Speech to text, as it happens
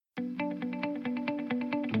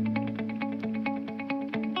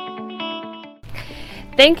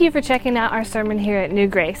Thank you for checking out our sermon here at New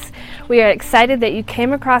Grace. We are excited that you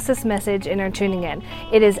came across this message and are tuning in.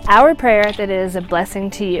 It is our prayer that it is a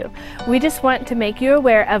blessing to you. We just want to make you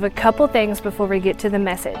aware of a couple things before we get to the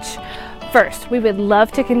message. First, we would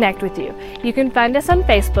love to connect with you. You can find us on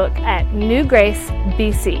Facebook at New Grace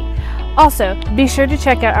BC. Also, be sure to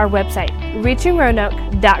check out our website,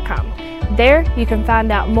 reachingroanoke.com. There, you can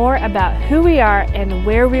find out more about who we are and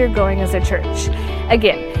where we are going as a church.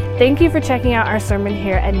 Again, thank you for checking out our sermon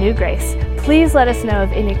here at New Grace. Please let us know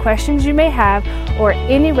of any questions you may have or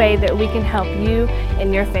any way that we can help you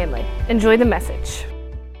and your family. Enjoy the message.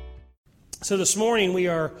 So this morning we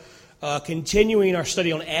are continuing our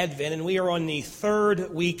study on Advent, and we are on the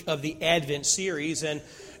third week of the Advent series. And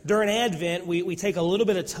during Advent, we take a little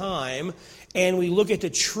bit of time and we look at the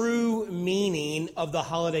true meaning of the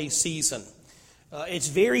holiday season. It's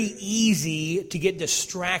very easy to get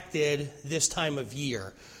distracted this time of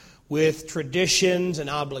year with traditions and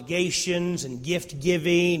obligations and gift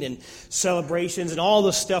giving and celebrations and all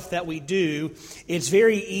the stuff that we do. It's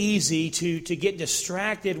very easy to get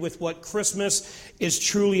distracted with what Christmas is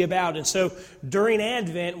truly about. And so during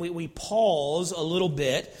Advent, we pause a little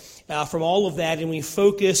bit from all of that and we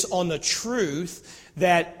focus on the truth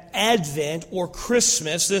that Advent or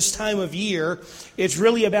Christmas, this time of year, it's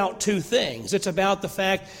really about two things. It's about the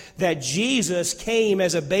fact that Jesus came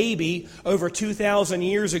as a baby over 2,000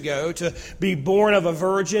 years ago to be born of a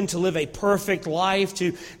virgin, to live a perfect life,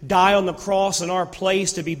 to die on the cross in our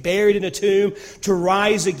place, to be buried in a tomb, to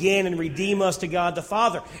rise again and redeem us to God the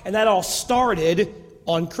Father. And that all started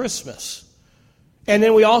on Christmas. And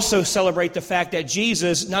then we also celebrate the fact that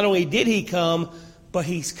Jesus, not only did he come, but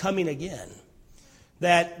he's coming again.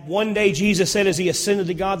 That one day Jesus said as he ascended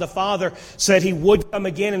to God the Father, said he would come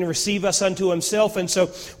again and receive us unto himself. And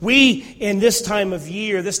so we, in this time of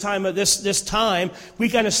year, this time, we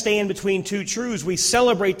kind of stand between two truths. We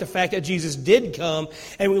celebrate the fact that Jesus did come,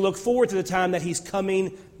 and we look forward to the time that he's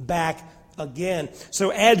coming back again.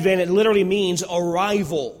 So Advent, it literally means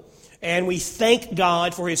arrival. And we thank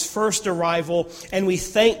God for his first arrival, and we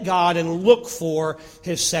thank God and look for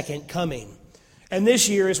his second coming. And this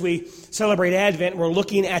year, as we celebrate Advent, we're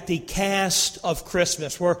looking at the cast of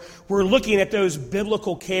Christmas. We're looking at those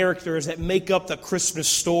biblical characters that make up the Christmas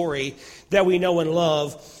story that we know and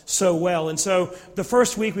love so well. And so the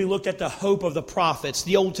first week we looked at the hope of the prophets,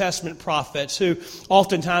 the Old Testament prophets, who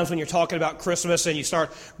oftentimes when you're talking about Christmas and you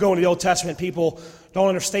start going to the Old Testament, people don't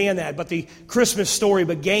understand that. But the Christmas story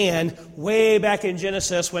began way back in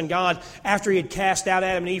Genesis when God, after he had cast out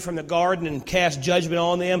Adam and Eve from the garden and cast judgment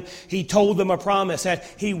on them, he told them a promise that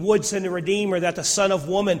he would send a Redeemer, that the Son of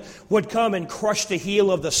Woman would come and crush the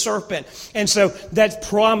heel of the serpent. And so that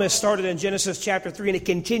promise started in Genesis chapter 3, and it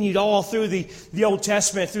continued all through the Old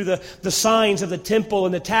Testament, through the signs of the temple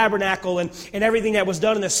and the tabernacle and everything that was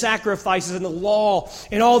done in the sacrifices and the law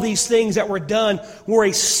and all these things that were done were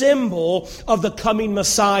a symbol of the coming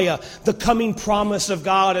Messiah, the coming promise of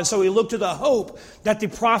God. And so we look to the hope that the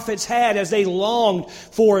prophets had as they longed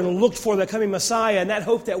for and looked for the coming Messiah, and that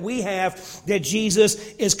hope that we have that Jesus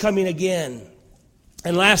is coming again.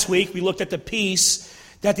 And last week we looked at the peace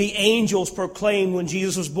that the angels proclaimed when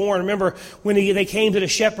Jesus was born. Remember, when they came to the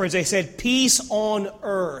shepherds, they said, "Peace on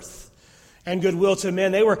earth and goodwill to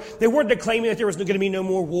men." They weren't declaiming that there was going to be no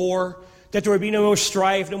more war, that there would be no more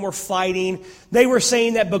strife, no more fighting. They were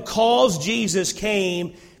saying that because Jesus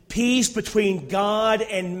came, peace between God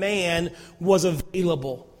and man was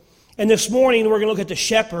available. And this morning we're going to look at the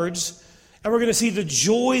shepherds, and we're going to see the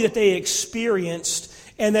joy that they experienced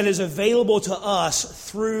and that is available to us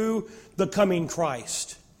through the coming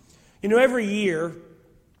Christ. You know, every year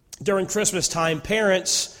during Christmas time,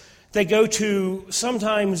 parents, they go to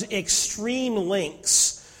sometimes extreme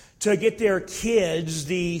lengths to get their kids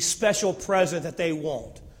the special present that they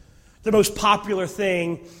want. The most popular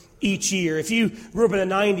thing each year. If you grew up in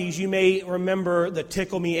the 90s, you may remember the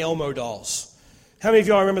Tickle Me Elmo dolls. How many of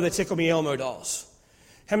y'all remember the Tickle Me Elmo dolls?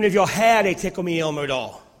 How many of y'all had a Tickle Me Elmo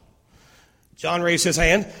doll? John raised his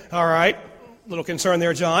hand. All right. A little concern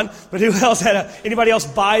there, John. But who else had anybody else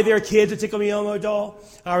buy their kids a Tickle Me Elmo doll?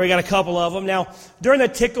 All right, we got a couple of them. Now, during the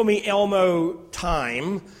Tickle Me Elmo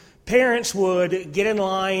time, parents would get in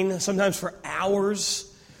line sometimes for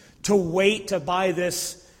hours to wait to buy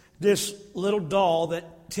this little doll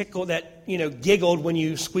that giggled when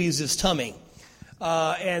you squeezed his tummy.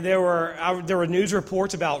 And there were news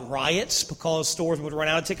reports about riots because stores would run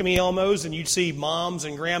out of Tickle Me Elmos, and you'd see moms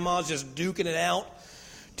and grandmas just duking it out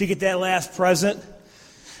to get that last present.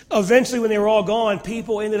 Eventually, when they were all gone,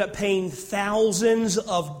 people ended up paying thousands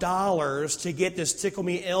of dollars to get this Tickle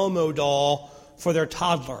Me Elmo doll for their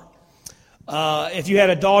toddler. If you had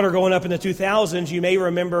a daughter growing up in the 2000s, you may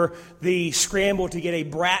remember the scramble to get a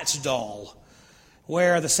Bratz doll,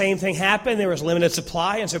 where the same thing happened. There was limited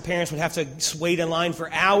supply, and so parents would have to wait in line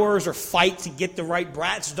for hours or fight to get the right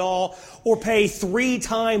Bratz doll or pay 3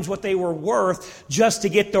 times what they were worth just to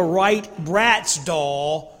get the right Bratz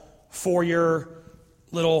doll for your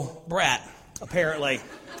little brat, apparently.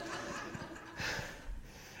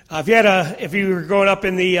 If you were growing up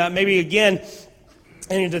in the, maybe again,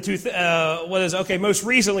 most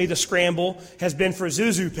recently the scramble has been for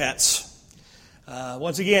Zuzu pets.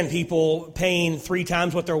 Once again, people paying 3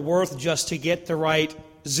 times what they're worth just to get the right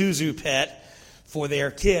Zuzu pet for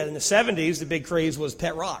their kid. In the 70s, the big craze was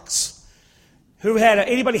pet rocks.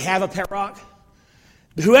 Anybody have a pet rock?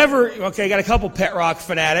 Got a couple pet rock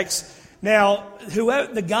fanatics. Now,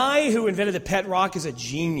 the guy who invented the pet rock is a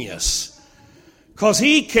genius, because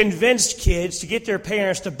he convinced kids to get their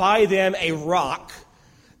parents to buy them a rock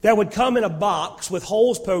that would come in a box with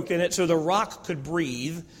holes poked in it so the rock could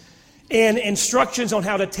breathe, and instructions on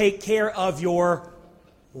how to take care of your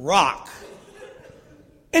rock.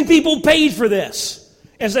 And people paid for this.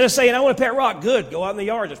 Instead of saying, I want a pet rock, good, go out in the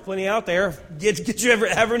yard, there's plenty out there. Get you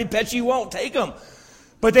however many pets you want, take them.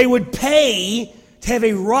 But they would pay to have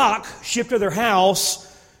a rock shipped to their house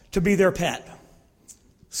to be their pet.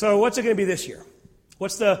 So what's it going to be this year?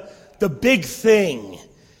 What's the big thing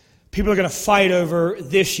people are going to fight over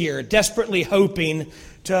this year, desperately hoping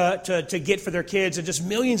to get for their kids? And just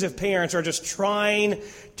millions of parents are just trying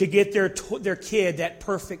to get their kid that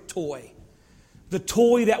perfect toy. The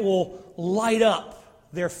toy that will light up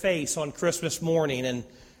their face on Christmas morning and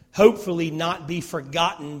hopefully not be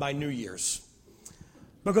forgotten by New Year's.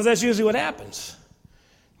 Because that's usually what happens.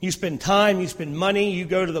 You spend time, you spend money, you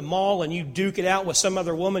go to the mall and you duke it out with some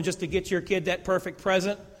other woman just to get your kid that perfect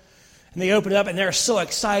present. And they open it up and they're so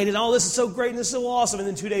excited. Oh, this is so great and this is so awesome. And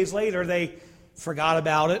then 2 days later, they forgot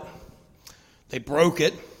about it. They broke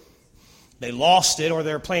it. They lost it, or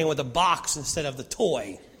they're playing with a box instead of the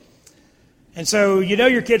toy. And so you know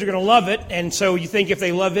your kids are going to love it. And so you think if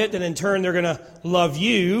they love it, then in turn they're going to love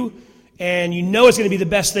you. And you know it's going to be the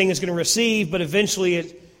best thing it's going to receive. But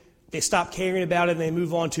eventually they stop caring about it and they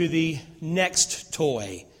move on to the next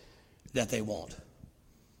toy that they want.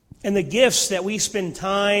 And the gifts that we spend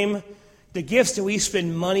time, the gifts that we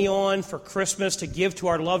spend money on for Christmas to give to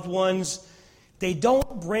our loved ones, they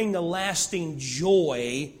don't bring the lasting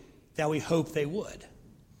joy that we hope they would.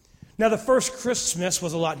 Now, the first Christmas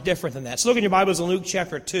was a lot different than that. So look in your Bibles in Luke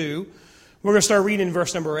chapter 2. We're going to start reading in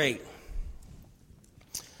verse number 8.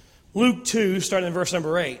 Luke 2, starting in verse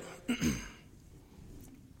number 8. The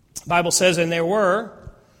Bible says, and there were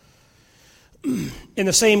in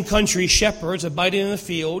the same country shepherds abiding in the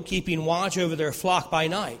field, keeping watch over their flock by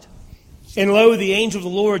night. And lo, the angel of the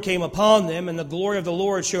Lord came upon them, and the glory of the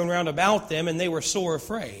Lord shone round about them, and they were sore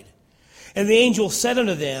afraid. And the angel said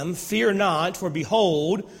unto them, fear not, for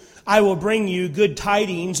behold, I will bring you good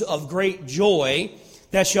tidings of great joy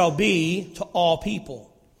that shall be to all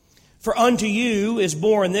people. For unto you is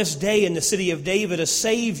born this day in the city of David a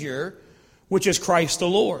Savior, which is Christ the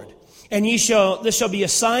Lord. And this shall be a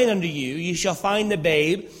sign unto you. Ye shall find the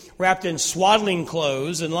babe wrapped in swaddling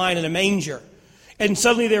clothes and lying in a manger. And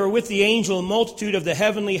suddenly there were with the angel a multitude of the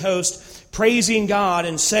heavenly host, praising God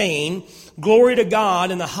and saying, glory to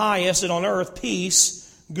God in the highest, and on earth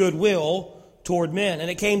peace, goodwill toward men. And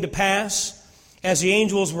it came to pass, as the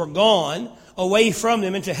angels were gone away from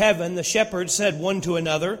them into heaven, the shepherds said one to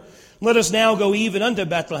another, let us now go even unto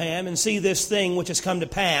Bethlehem, and see this thing which has come to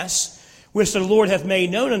pass, which the Lord hath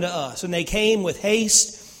made known unto us. And they came with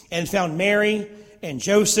haste, and found Mary and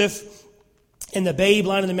Joseph, and the babe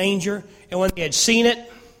lying in the manger. And when they had seen it,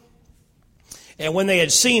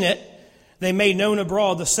 they made known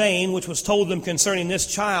abroad the saying which was told them concerning this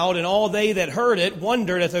child. And all they that heard it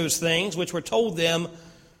wondered at those things which were told them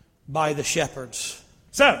by the shepherds.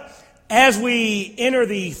 So, as we enter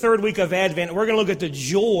the third week of Advent, we're going to look at the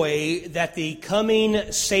joy that the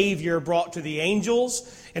coming Savior brought to the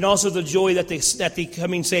angels, and also the joy that the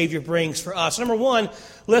coming Savior brings for us. Number one,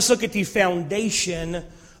 let's look at the foundation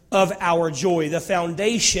of our joy. The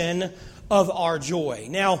foundation of our joy.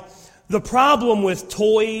 Now, the problem with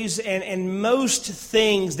toys and most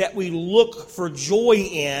things that we look for joy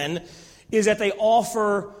in is that they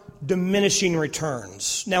offer diminishing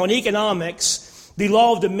returns. Now, in economics, the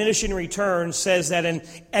law of diminishing returns says that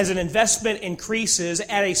as an investment increases,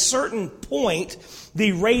 at a certain point,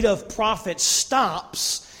 the rate of profit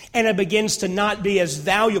stops and it begins to not be as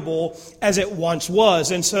valuable as it once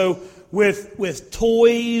was. And so with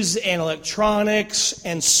toys and electronics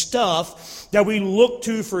and stuff that we look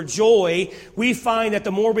to for joy, we find that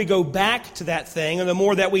the more we go back to that thing and the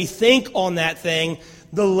more that we think on that thing,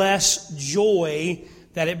 the less joy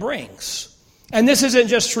that it brings. And this isn't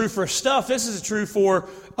just true for stuff. This is true for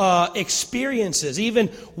experiences. Even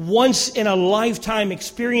once-in-a-lifetime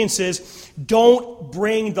experiences don't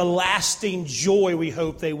bring the lasting joy we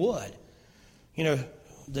hope they would. You know,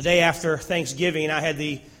 the day after Thanksgiving, I had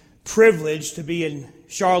the privilege to be in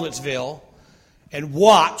Charlottesville and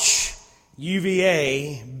watch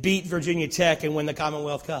UVA beat Virginia Tech and win the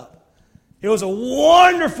Commonwealth Cup. It was a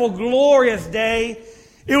wonderful, glorious day.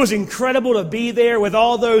 It was incredible to be there with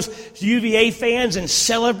all those UVA fans and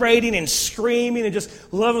celebrating and screaming and just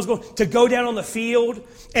loving what was going on. To go down on the field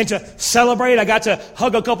and to celebrate. I got to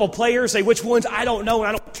hug a couple players, say which ones, I don't know, and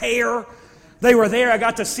I don't care. They were there. I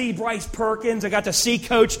got to see Bryce Perkins. I got to see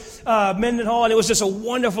Coach Mendenhall, and it was just a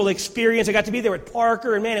wonderful experience. I got to be there with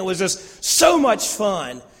Parker, and man, it was just so much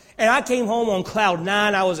fun. And I came home on cloud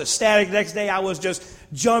 9. I was ecstatic. The next day, I was just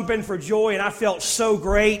jumping for joy, and I felt so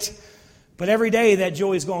great. But every day, that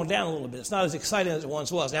joy has gone down a little bit. It's not as exciting as it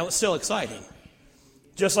once was. Now, it's still exciting.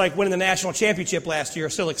 Just like winning the national championship last year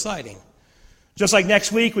is still exciting. Just like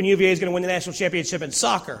next week when UVA is going to win the national championship in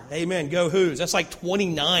soccer. Amen. Go Hoos. That's like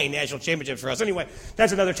 29 national championships for us. Anyway,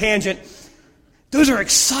 that's another tangent. Those are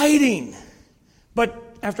exciting. But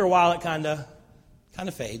after a while, it kind of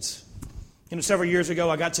fades. You know, several years ago,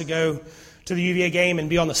 I got to go to the UVA game and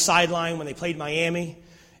be on the sideline when they played Miami.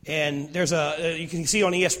 And there's you can see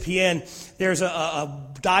on ESPN, there's a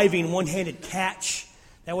diving one-handed catch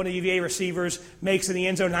that one of the UVA receivers makes in the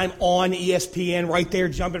end zone. And I'm on ESPN right there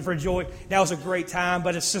jumping for joy. That was a great time,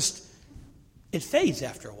 but it fades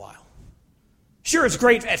after a while. Sure, it's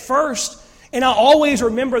great at first, and I'll always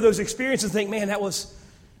remember those experiences and think, man, that was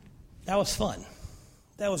fun.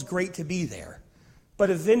 That was great to be there. But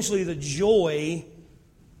eventually the joy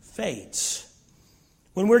fades.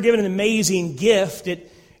 When we're given an amazing gift, it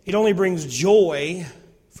only brings joy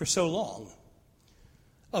for so long.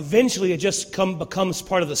 Eventually, it just becomes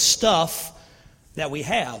part of the stuff that we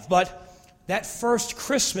have. But that first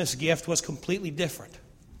Christmas gift was completely different.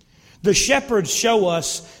 The shepherds show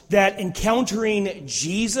us that encountering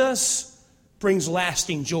Jesus brings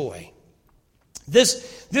lasting joy.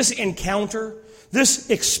 This encounter, this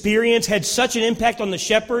experience had such an impact on the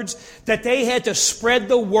shepherds that they had to spread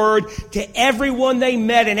the word to everyone they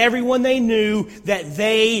met and everyone they knew that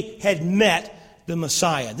they had met the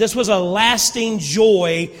Messiah. This was a lasting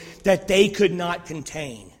joy that they could not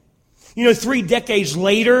contain. You know, 3 decades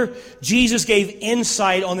later, Jesus gave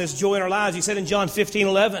insight on this joy in our lives. He said in John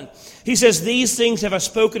 15:11, He says, "These things have I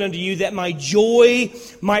spoken unto you, that my joy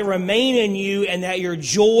might remain in you, and that your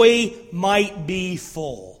joy might be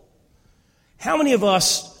full." How many of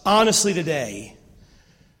us, honestly today,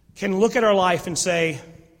 can look at our life and say,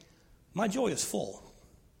 my joy is full.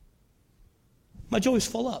 My joy is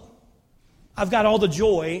full up. I've got all the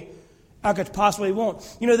joy I could possibly want.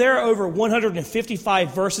 You know, there are over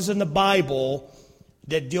 155 verses in the Bible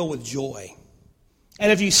that deal with joy.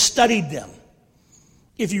 And if you studied them,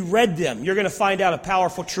 if you read them, you're going to find out a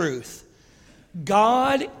powerful truth.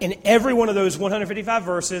 God, in every one of those 155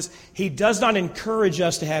 verses, He does not encourage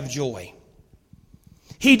us to have joy.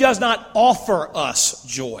 He does not offer us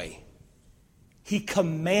joy. He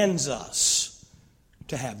commands us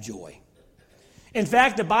to have joy. In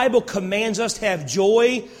fact, the Bible commands us to have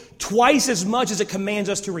joy twice as much as it commands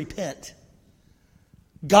us to repent.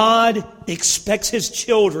 God expects His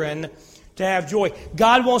children to have joy.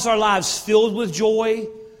 God wants our lives filled with joy,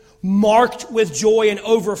 marked with joy, and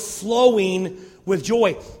overflowing with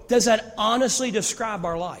joy. Does that honestly describe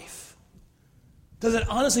our life? Does it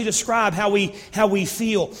honestly describe how we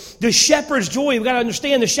feel? The shepherd's joy, we've got to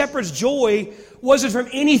understand, the shepherd's joy wasn't from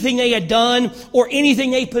anything they had done or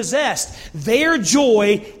anything they possessed. Their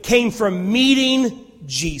joy came from meeting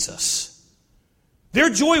Jesus.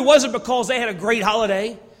 Their joy wasn't because they had a great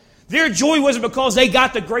holiday. Their joy wasn't because they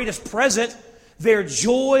got the greatest present. Their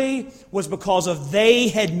joy was because of they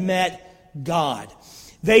had met God.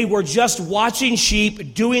 They were just watching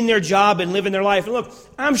sheep, doing their job and living their life. And look,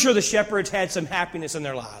 I'm sure the shepherds had some happiness in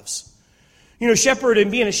their lives. You know,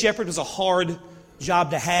 being a shepherd was a hard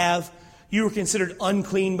job to have. You were considered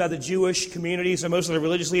unclean by the Jewish community, so most of the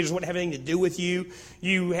religious leaders wouldn't have anything to do with you.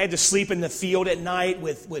 You had to sleep in the field at night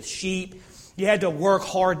with sheep. You had to work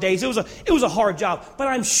hard days. It was a hard job, but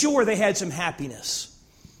I'm sure they had some happiness.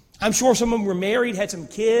 I'm sure some of them were married, had some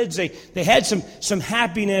kids. They had some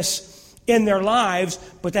happiness in their lives,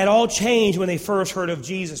 but that all changed when they first heard of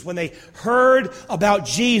Jesus. When they heard about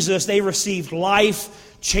Jesus, they received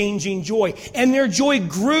life-changing joy. And their joy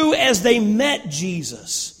grew as they met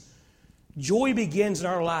Jesus. Joy begins in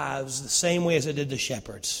our lives the same way as it did the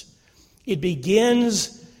shepherds. It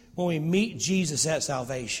begins when we meet Jesus at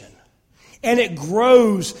salvation. And it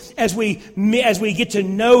grows as we get to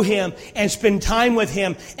know Him and spend time with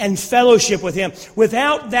Him and fellowship with Him.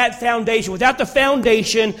 Without that foundation, without the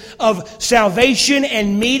foundation of salvation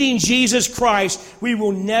and meeting Jesus Christ, we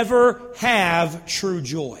will never have true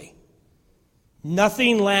joy.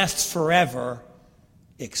 Nothing lasts forever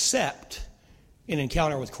except an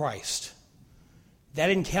encounter with Christ. That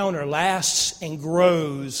encounter lasts and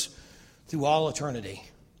grows through all eternity.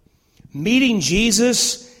 Meeting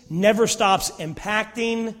Jesus never stops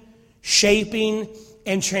impacting, shaping,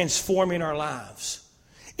 and transforming our lives.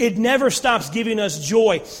 It never stops giving us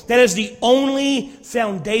joy. That is the only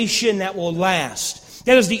foundation that will last.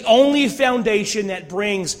 That is the only foundation that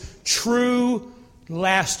brings true,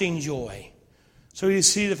 lasting joy. So you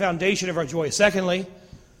see the foundation of our joy. Secondly,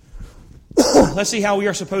 let's see how we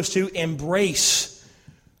are supposed to embrace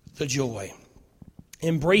the joy.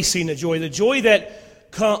 Embracing the joy. The joy that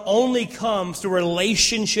only comes through a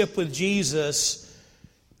relationship with Jesus.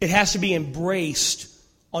 It has to be embraced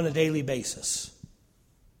on a daily basis.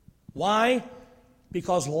 Why?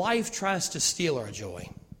 Because life tries to steal our joy.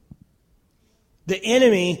 The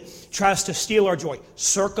enemy tries to steal our joy.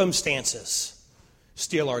 Circumstances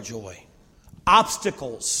steal our joy.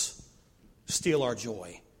 Obstacles steal our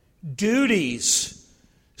joy. Duties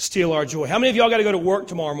steal our joy. How many of y'all got to go to work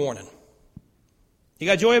tomorrow morning? You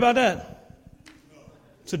got joy about that?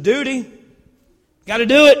 It's a duty. Got to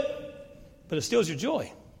do it. But it steals your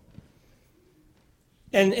joy.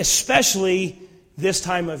 And especially this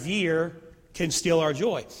time of year can steal our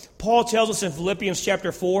joy. Paul tells us in Philippians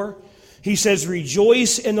chapter 4, he says,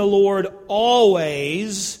 rejoice in the Lord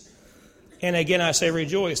always. And again, I say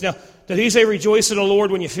rejoice. Now, did he say rejoice in the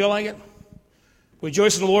Lord when you feel like it?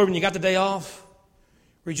 Rejoice in the Lord when you got the day off?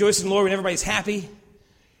 Rejoice in the Lord when everybody's happy?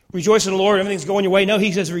 Rejoice in the Lord when everything's going your way? No,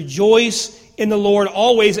 he says rejoice in the Lord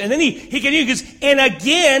always. And then he continues, and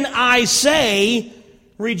again I say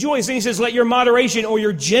rejoice. And he says, let your moderation or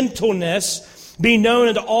your gentleness be known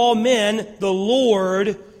unto all men. The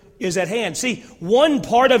Lord is at hand. See, one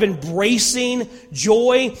part of embracing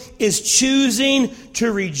joy is choosing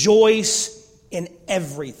to rejoice in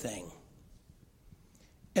everything.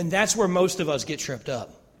 And that's where most of us get tripped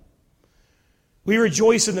up. We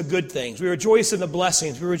rejoice in the good things. We rejoice in the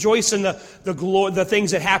blessings. We rejoice in the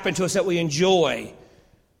things that happen to us that we enjoy.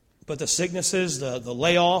 But the sicknesses, the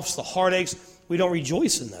layoffs, the heartaches, we don't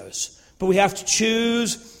rejoice in those. But we have to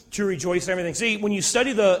choose to rejoice in everything. See, when you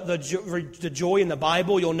study the joy in the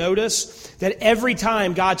Bible, you'll notice that every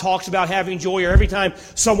time God talks about having joy, or every time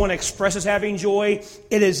someone expresses having joy,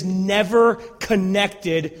 it is never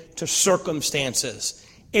connected to circumstances.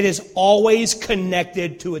 It is always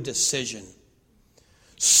connected to a decision.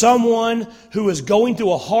 Someone who is going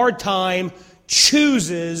through a hard time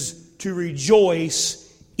chooses to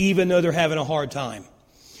rejoice even though they're having a hard time.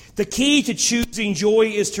 The key to choosing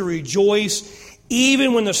joy is to rejoice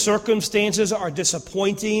even when the circumstances are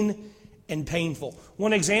disappointing and painful.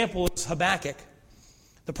 One example is Habakkuk.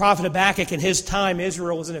 The prophet Habakkuk, in his time,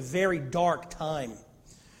 Israel was in a very dark time.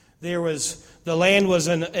 The land was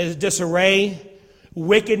in disarray.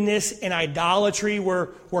 Wickedness and idolatry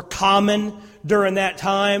were common during that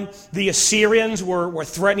time. The Assyrians were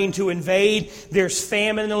threatening to invade. There's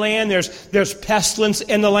famine in the land. There's pestilence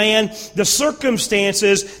in the land. The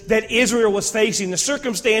circumstances that Israel was facing, the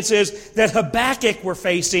circumstances that Habakkuk were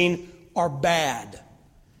facing are bad.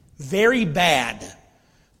 Very bad.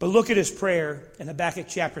 But look at his prayer in Habakkuk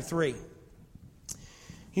chapter 3.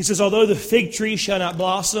 He says, although the fig tree shall not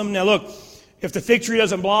blossom. Now look, if the fig tree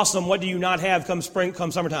doesn't blossom, what do you not have come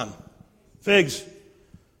summertime? Figs.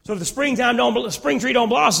 So if the spring tree don't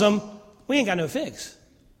blossom, we ain't got no figs.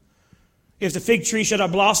 If the fig tree shall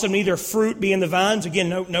not blossom, neither fruit be in the vines. Again,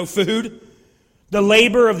 no food. The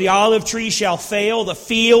labor of the olive tree shall fail. The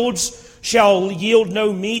fields shall yield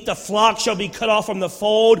no meat. The flock shall be cut off from the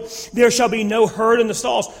fold. There shall be no herd in the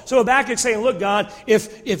stalls. So Habakkuk's saying, look, God,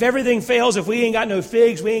 if everything fails, if we ain't got no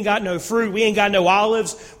figs, we ain't got no fruit, we ain't got no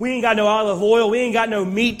olives, we ain't got no olive oil, we ain't got no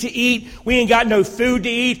meat to eat, we ain't got no food to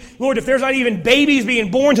eat. Lord, if there's not even babies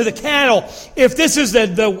being born to the cattle, if this is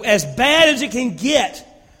as bad as it can get,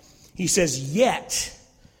 he says, yet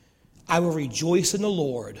I will rejoice in the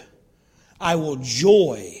Lord. I will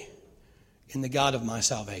joy in the God of my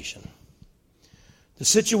salvation. The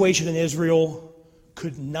situation in Israel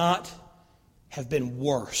could not have been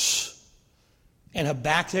worse And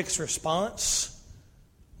Habakkuk's response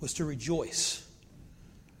was to rejoice,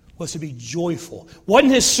 was to be joyful.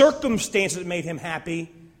 Wasn't his circumstances that made him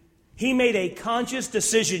happy. He made a conscious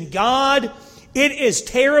decision. God, it is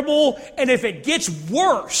terrible, and if it gets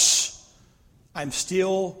worse, I'm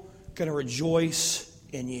still going to rejoice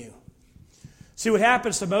in you. See, what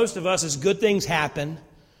happens to most of us is good things happen.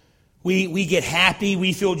 We get happy,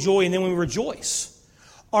 we feel joy, and then we rejoice.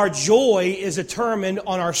 Our joy is determined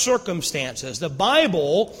on our circumstances. The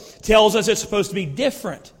Bible tells us it's supposed to be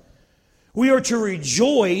different. We are to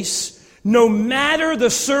rejoice no matter the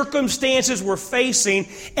circumstances we're facing,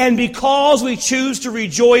 and because we choose to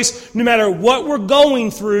rejoice no matter what we're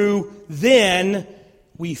going through, then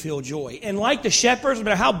we feel joy. And like the shepherds, no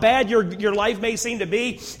matter how bad your life may seem to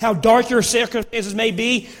be, how dark your circumstances may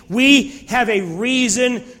be, we have a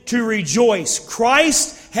reason to rejoice.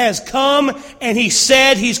 Christ has come, and He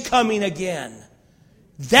said He's coming again.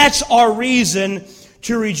 That's our reason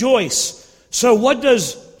to rejoice. So what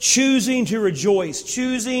does choosing to rejoice,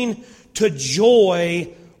 choosing to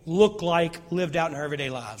joy look like lived out in our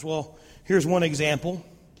everyday lives? Well, here's one example.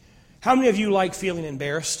 How many of you like feeling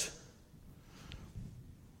embarrassed?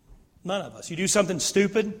 None of us. You do something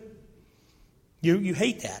stupid, you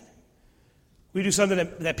hate that. We do something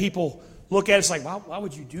that people look at us like, why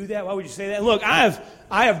would you do that? Why would you say that? And look, I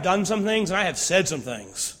have done some things and I have said some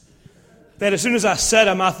things that as soon as I said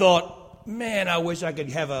them, I thought, man, I wish I could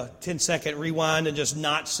have a 10-second rewind and just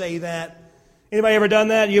not say that. Anybody ever done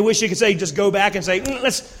that? You wish you could say, just go back and say,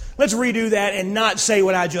 let's redo that and not say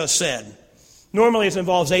what I just said. Normally it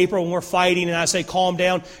involves April when we're fighting and I say, calm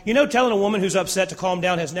down. You know, telling a woman who's upset to calm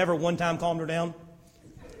down has never one time calmed her down?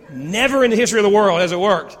 Never in the history of the world has it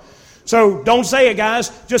worked. So don't say it, guys.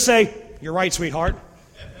 Just say, you're right, sweetheart.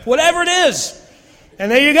 Whatever it is. And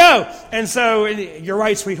there you go. And so, you're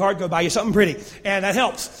right, sweetheart. Go buy you something pretty. And that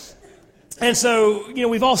helps. And so,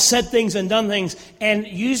 we've all said things and done things. And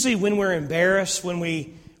usually when we're embarrassed, when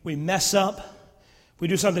we mess up, we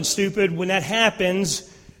do something stupid, when that happens,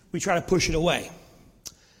 we try to push it away.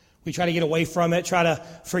 We try to get away from it, try to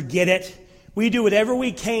forget it. We do whatever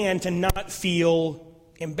we can to not feel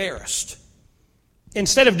embarrassed.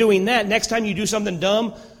 Instead of doing that, next time you do something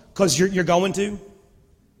dumb, because you're going to,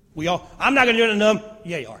 I'm not going to do anything dumb.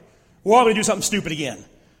 Yeah, you are. We're all going to do something stupid again.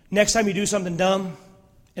 Next time you do something dumb,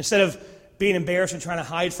 instead of being embarrassed and trying to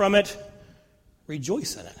hide from it,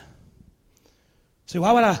 rejoice in it. So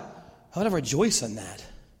why would I rejoice in that?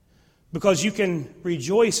 Because you can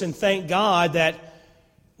rejoice and thank God that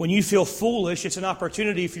when you feel foolish, it's an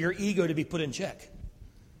opportunity for your ego to be put in check.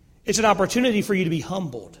 It's an opportunity for you to be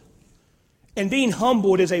humbled. And being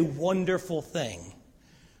humbled is a wonderful thing.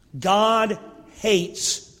 God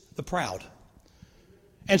hates the proud.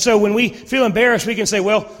 And so when we feel embarrassed, we can say,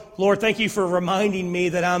 well, Lord, thank you for reminding me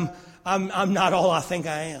that I'm not all I think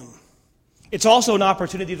I am. It's also an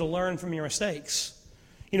opportunity to learn from your mistakes.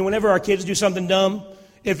 Whenever our kids do something dumb,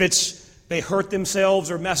 if they hurt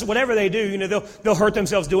themselves or mess, whatever they do, they'll hurt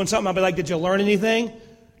themselves doing something. I'll be like, did you learn anything?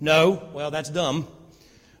 No. Well, that's dumb.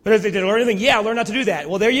 But if they did learn anything, yeah, I learned not to do that.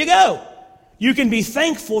 Well, there you go. You can be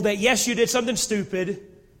thankful that, yes, you did something stupid,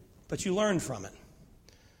 but you learned from it.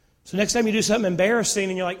 So next time you do something embarrassing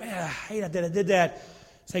and you're like, man, I hate I did that.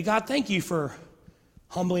 Say, God, thank you for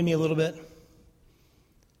humbling me a little bit.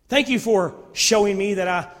 Thank you for showing me that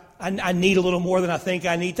I need a little more than I think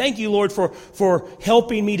I need. Thank you, Lord, for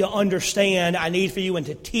helping me to understand I need for you and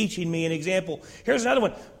to teaching me an example. Here's another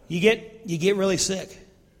one. You get really sick.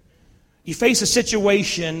 You face a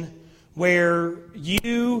situation where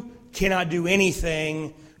you cannot do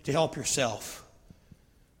anything to help yourself.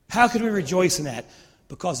 How can we rejoice in that?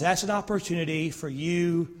 Because that's an opportunity for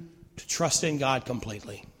you to trust in God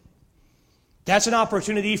completely. That's an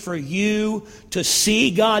opportunity for you to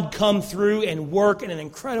see God come through and work in an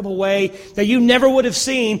incredible way that you never would have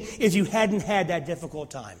seen if you hadn't had that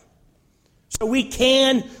difficult time. So we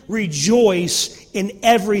can rejoice in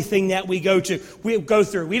everything that we go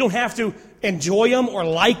through. We don't have to enjoy them or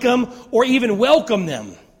like them or even welcome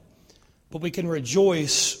them. But we can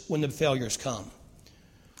rejoice when the failures come.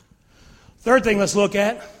 Third thing let's look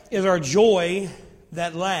at is our joy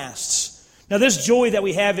that lasts. Now, this joy that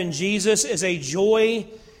we have in Jesus is a joy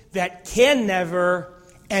that can never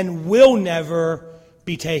and will never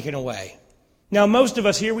be taken away. Now, most of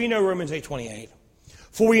us here, we know Romans 8:28.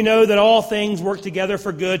 For we know that all things work together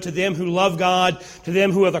for good to them who love God, to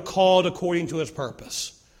them who are the called according to His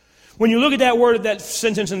purpose. When you look at that word, that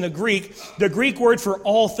sentence in the Greek word for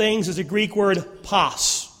all things is the Greek word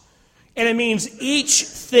pas. And it means each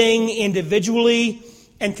thing individually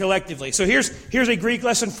and collectively. So here's a Greek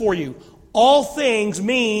lesson for you. All things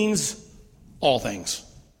means all things.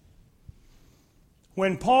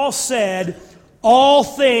 When Paul said, all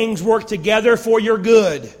things work together for your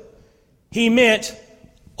good, he meant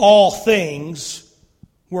all things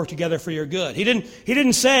work together for your good. He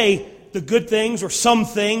didn't say the good things or some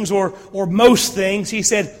things or most things. He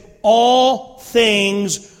said all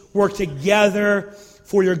things work together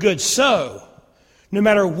for your good. So, no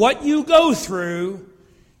matter what you go through,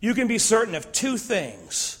 you can be certain of two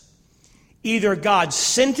things. Either God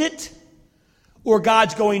sent it or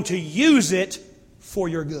God's going to use it for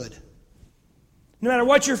your good. No matter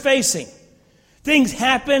what you're facing. Things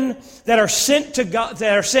happen that are sent to God,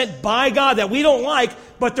 that are sent by God that we don't like,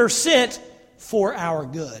 but they're sent for our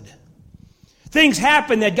good. Things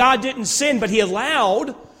happen that God didn't send, but He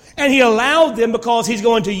allowed, and He allowed them because He's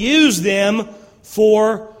going to use them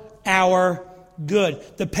for our good.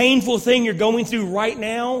 The painful thing you're going through right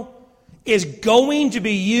now is going to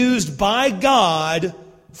be used by God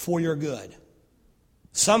for your good.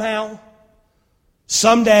 Somehow,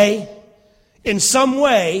 someday, in some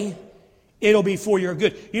way, it'll be for your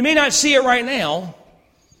good. You may not see it right now,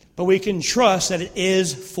 but we can trust that it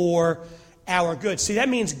is for our good. See, that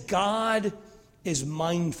means God is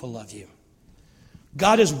mindful of you.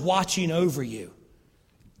 God is watching over you.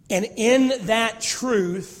 And in that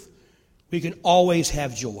truth, we can always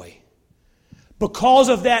have joy. Because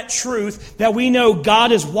of that truth, that we know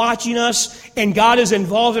God is watching us and God is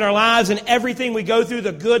involved in our lives and everything we go through,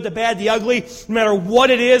 the good, the bad, the ugly, no matter what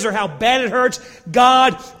it is or how bad it hurts,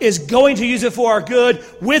 God is going to use it for our good.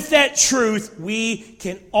 With that truth, we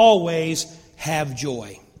can always have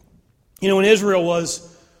joy. You know, when Israel was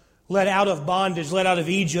led out of bondage, led out of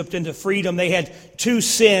Egypt into freedom, they had two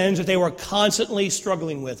sins that they were constantly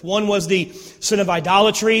struggling with. One was the sin of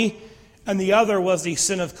idolatry, and the other was the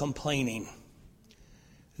sin of complaining.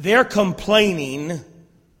 Their complaining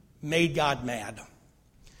made God mad.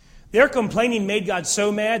 Their complaining made God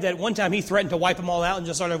so mad that one time He threatened to wipe them all out and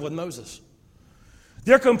just start over with Moses.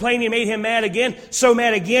 Their complaining made Him mad again, so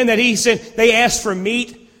mad again that He said they asked for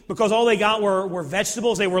meat because all they got were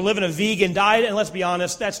vegetables. They were living a vegan diet, and let's be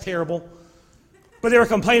honest, that's terrible. But they were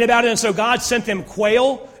complaining about it, and so God sent them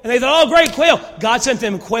quail, and they thought, oh, great, quail. God sent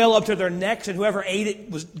them quail up to their necks, and whoever ate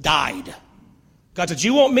it died. God said,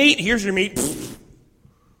 you want meat? Here's your meat.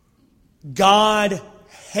 God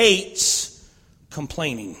hates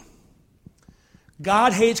complaining.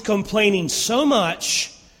 God hates complaining so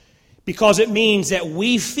much because it means that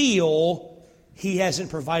we feel He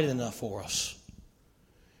hasn't provided enough for us.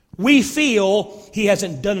 We feel He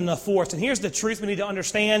hasn't done enough for us. And here's the truth we need to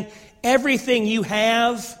understand. Everything you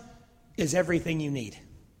have is everything you need.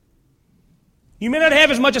 You may not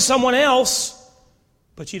have as much as someone else,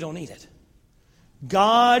 but you don't need it.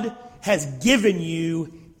 God has given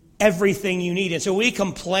you everything you need. And so we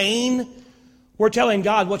complain, we're telling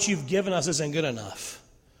God what you've given us isn't good enough.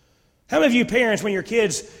 How many of you parents, when your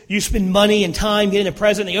kids, you spend money and time getting a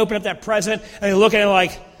present, and they open up that present, and they look at it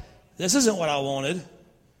like, this isn't what I wanted.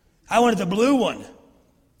 I wanted the blue one.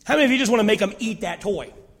 How many of you just want to make them eat that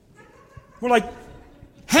toy? We're like,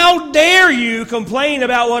 how dare you complain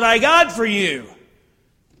about what I got for you?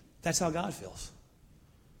 That's how God feels.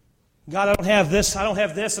 God, I don't have this,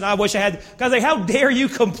 and I wish I had. God's like, how dare you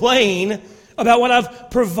complain about what I've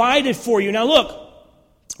provided for you? Now look,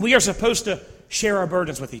 we are supposed to share our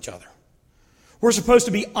burdens with each other. We're supposed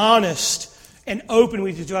to be honest and open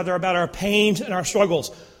with each other about our pains and our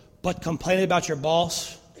struggles. But complaining about your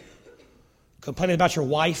boss, complaining about your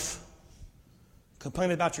wife,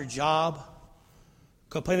 complaining about your job,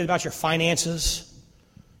 complaining about your finances,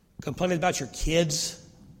 complaining about your kids,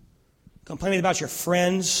 complaining about your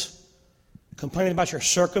friends, complaining about your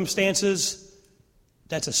circumstances,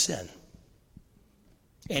 that's a sin.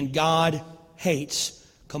 And God hates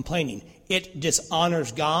complaining. It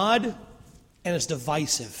dishonors God, and it's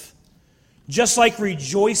divisive. Just like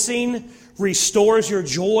rejoicing restores your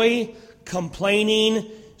joy,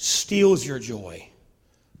 complaining steals your joy.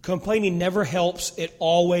 Complaining never helps, it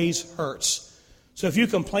always hurts. So if you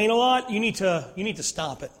complain a lot, you need to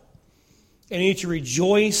stop it. And you need to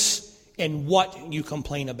rejoice in what you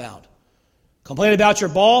complain about. Complain about your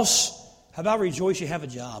boss. How about rejoice you have a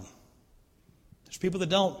job? There's people that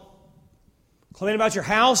don't. Complain about your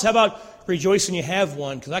house. How about rejoicing you have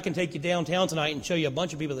one? Because I can take you downtown tonight and show you a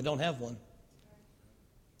bunch of people that don't have one.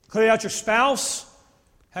 Complain about your spouse.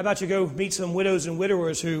 How about you go meet some widows and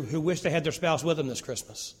widowers who wish they had their spouse with them this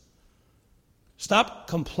Christmas? Stop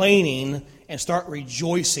complaining and start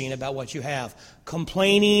rejoicing about what you have.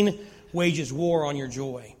 Complaining wages war on your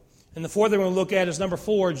joy. And the fourth thing we're going to look at is number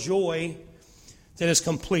 4, joy that is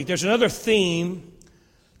complete. There's another theme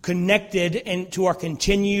connected to our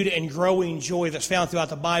continued and growing joy that's found throughout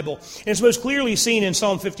the Bible. And it's most clearly seen in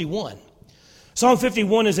Psalm 51. Psalm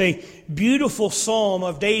 51 is a beautiful psalm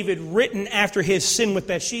of David written after his sin with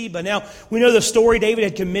Bathsheba. Now, we know the story. David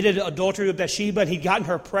had committed adultery with Bathsheba, and he'd gotten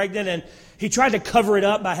her pregnant, and he tried to cover it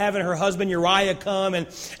up by having her husband Uriah come and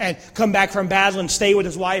come back from battle and stay with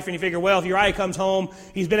his wife. And he figured, well, if Uriah comes home,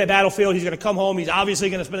 he's been at battlefield, he's going to come home, he's obviously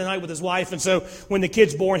going to spend the night with his wife. And so when the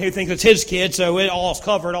kid's born, he thinks it's his kid, so it all's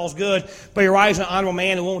covered, all's good. But Uriah's an honorable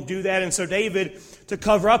man and won't do that. And so David, to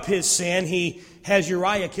cover up his sin, he has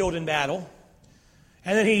Uriah killed in battle.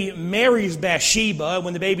 And then he marries Bathsheba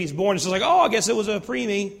when the baby's born. It's just like, oh, I guess it was a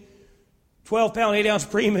preemie, 12-pound, 8-ounce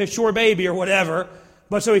premature baby or whatever.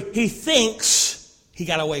 But so he thinks he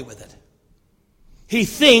got away with it. He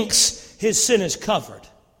thinks his sin is covered.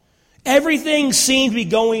 Everything seemed to be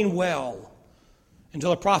going well until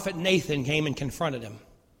the prophet Nathan came and confronted him.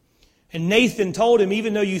 And Nathan told him,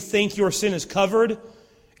 even though you think your sin is covered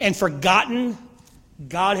and forgotten,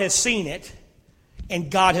 God has seen it. And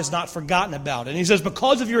God has not forgotten about it. And he says,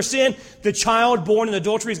 because of your sin, the child born in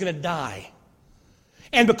adultery is going to die.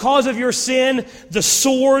 And because of your sin, the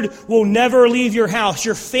sword will never leave your house.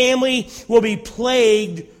 Your family will be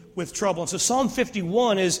plagued with trouble. And so Psalm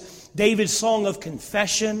 51 is David's song of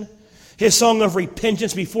confession, his song of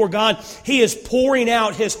repentance before God. He is pouring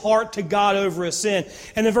out his heart to God over his sin.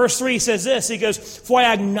 And in verse 3 he says this, he goes, for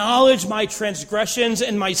I acknowledge my transgressions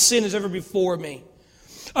and my sin is ever before me.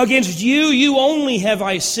 Against you only have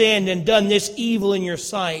I sinned and done this evil in your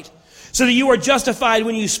sight, so that you are justified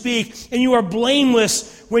when you speak and you are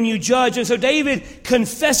blameless when you judge. And so David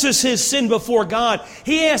confesses his sin before God.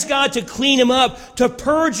 He asks God to clean him up, to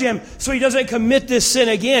purge him so he doesn't commit this sin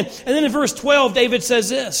again. And then in verse 12, David says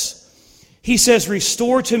this. He says,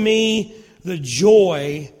 restore to me the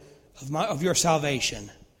joy of your salvation.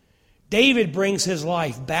 David brings his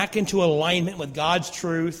life back into alignment with God's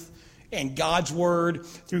truth and God's word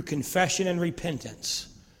through confession and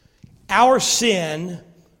repentance. Our sin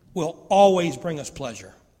will always bring us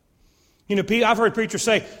pleasure. You know, I've heard preachers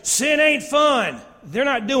say, sin ain't fun. They're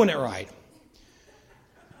not doing it right.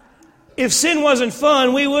 If sin wasn't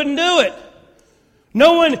fun, we wouldn't do it.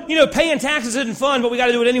 No one, paying taxes isn't fun, but we got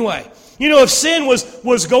to do it anyway. If sin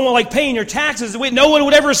was going like paying your taxes, no one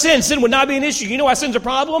would ever sin. Sin would not be an issue. You know why sin's a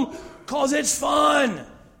problem? Because it's fun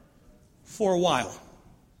for a while.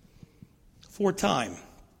 For time.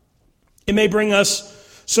 It may bring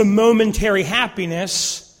us some momentary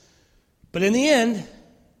happiness, but in the end,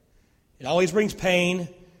 it always brings pain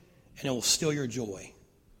and it will steal your joy.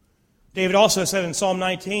 David also said in Psalm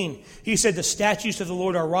 19, he said, the statutes of the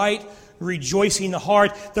Lord are right, rejoicing the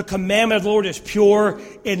heart. The commandment of the Lord is pure,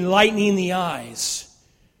 enlightening the eyes.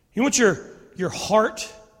 You want your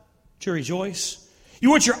heart to rejoice?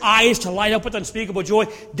 You want your eyes to light up with unspeakable joy?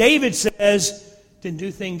 David says, then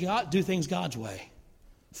do things God's way.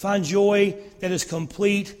 Find joy that is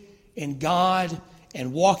complete in God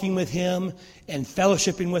and walking with Him and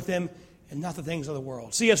fellowshipping with Him and not the things of the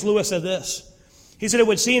world. C.S. Lewis said this. He said, it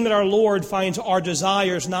would seem that our Lord finds our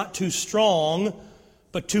desires not too strong,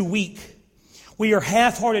 but too weak. We are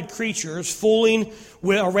half-hearted creatures fooling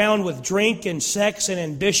around with drink and sex and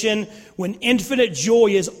ambition when infinite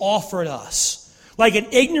joy is offered us. Like an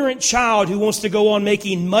ignorant child who wants to go on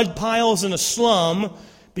making mud piles in a slum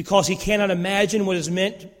because he cannot imagine what is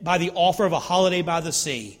meant by the offer of a holiday by the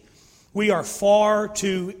sea. We are far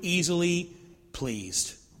too easily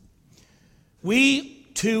pleased. We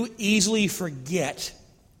too easily forget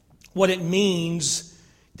what it means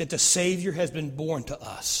that the Savior has been born to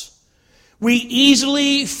us. We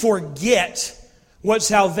easily forget what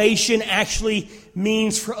salvation actually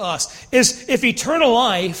means for us. If eternal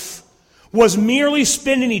life was merely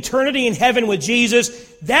spending eternity in heaven with Jesus,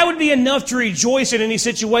 that would be enough to rejoice in any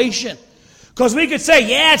situation. Because we could say,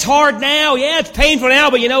 yeah, it's hard now, yeah, it's painful now,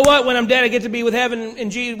 but you know what? When I'm dead, I get to be with heaven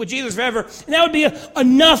and with Jesus forever. And that would be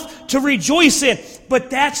enough to rejoice in. But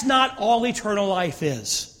that's not all eternal life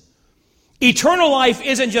is. Eternal life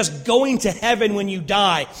isn't just going to heaven when you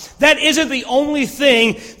die. That isn't the only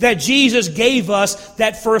thing that Jesus gave us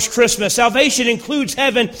that first Christmas. Salvation includes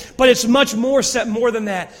heaven, but it's much more than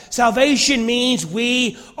that. Salvation means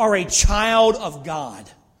we are a child of God.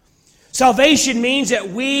 Salvation means that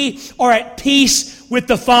we are at peace with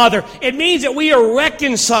the Father. It means that we are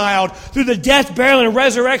reconciled through the death, burial, and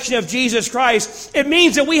resurrection of Jesus Christ. It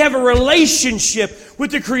means that we have a relationship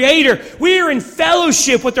with the Creator. We are in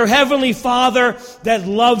fellowship with our Heavenly Father that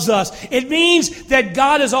loves us. It means that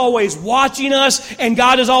God is always watching us, and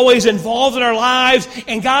God is always involved in our lives,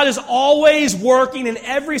 and God is always working in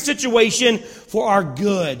every situation for our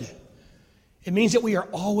good. It means that we are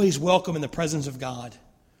always welcome in the presence of God.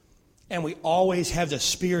 And we always have the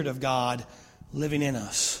Spirit of God living in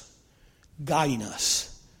us, guiding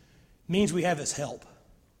us, It means we have His help.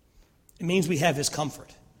 It means we have His comfort.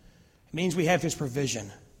 It means we have His provision.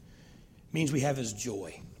 It means we have His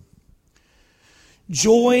joy.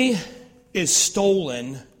 Joy is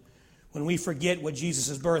stolen when we forget what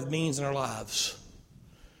Jesus' birth means in our lives.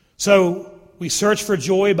 So we search for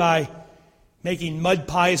joy by making mud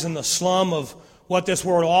pies in the slum of what this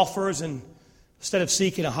world offers instead of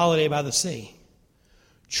seeking a holiday by the sea.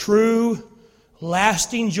 True,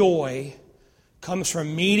 lasting joy comes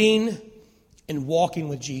from meeting and walking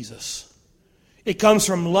with Jesus. It comes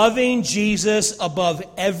from loving Jesus above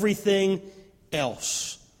everything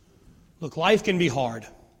else. Look, life can be hard,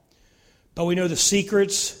 but we know the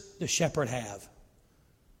secrets the shepherd have.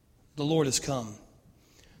 The Lord has come.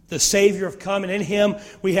 The Savior has come, and in Him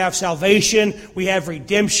we have salvation, we have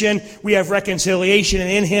redemption, we have reconciliation, and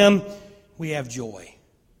in Him we have joy.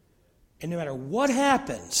 And no matter what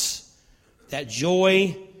happens, that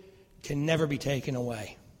joy can never be taken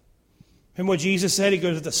away. Remember what Jesus said? He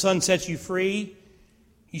goes, if the Son sets you free,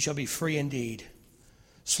 you shall be free indeed.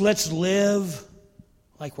 So let's live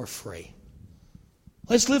like we're free.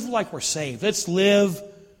 Let's live like we're saved. Let's live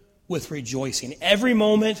with rejoicing. Every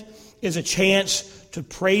moment is a chance to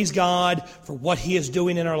praise God for what He is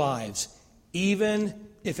doing in our lives, even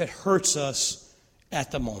if it hurts us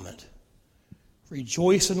at the moment.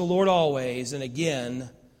 Rejoice in the Lord always, and again,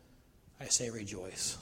 I say rejoice.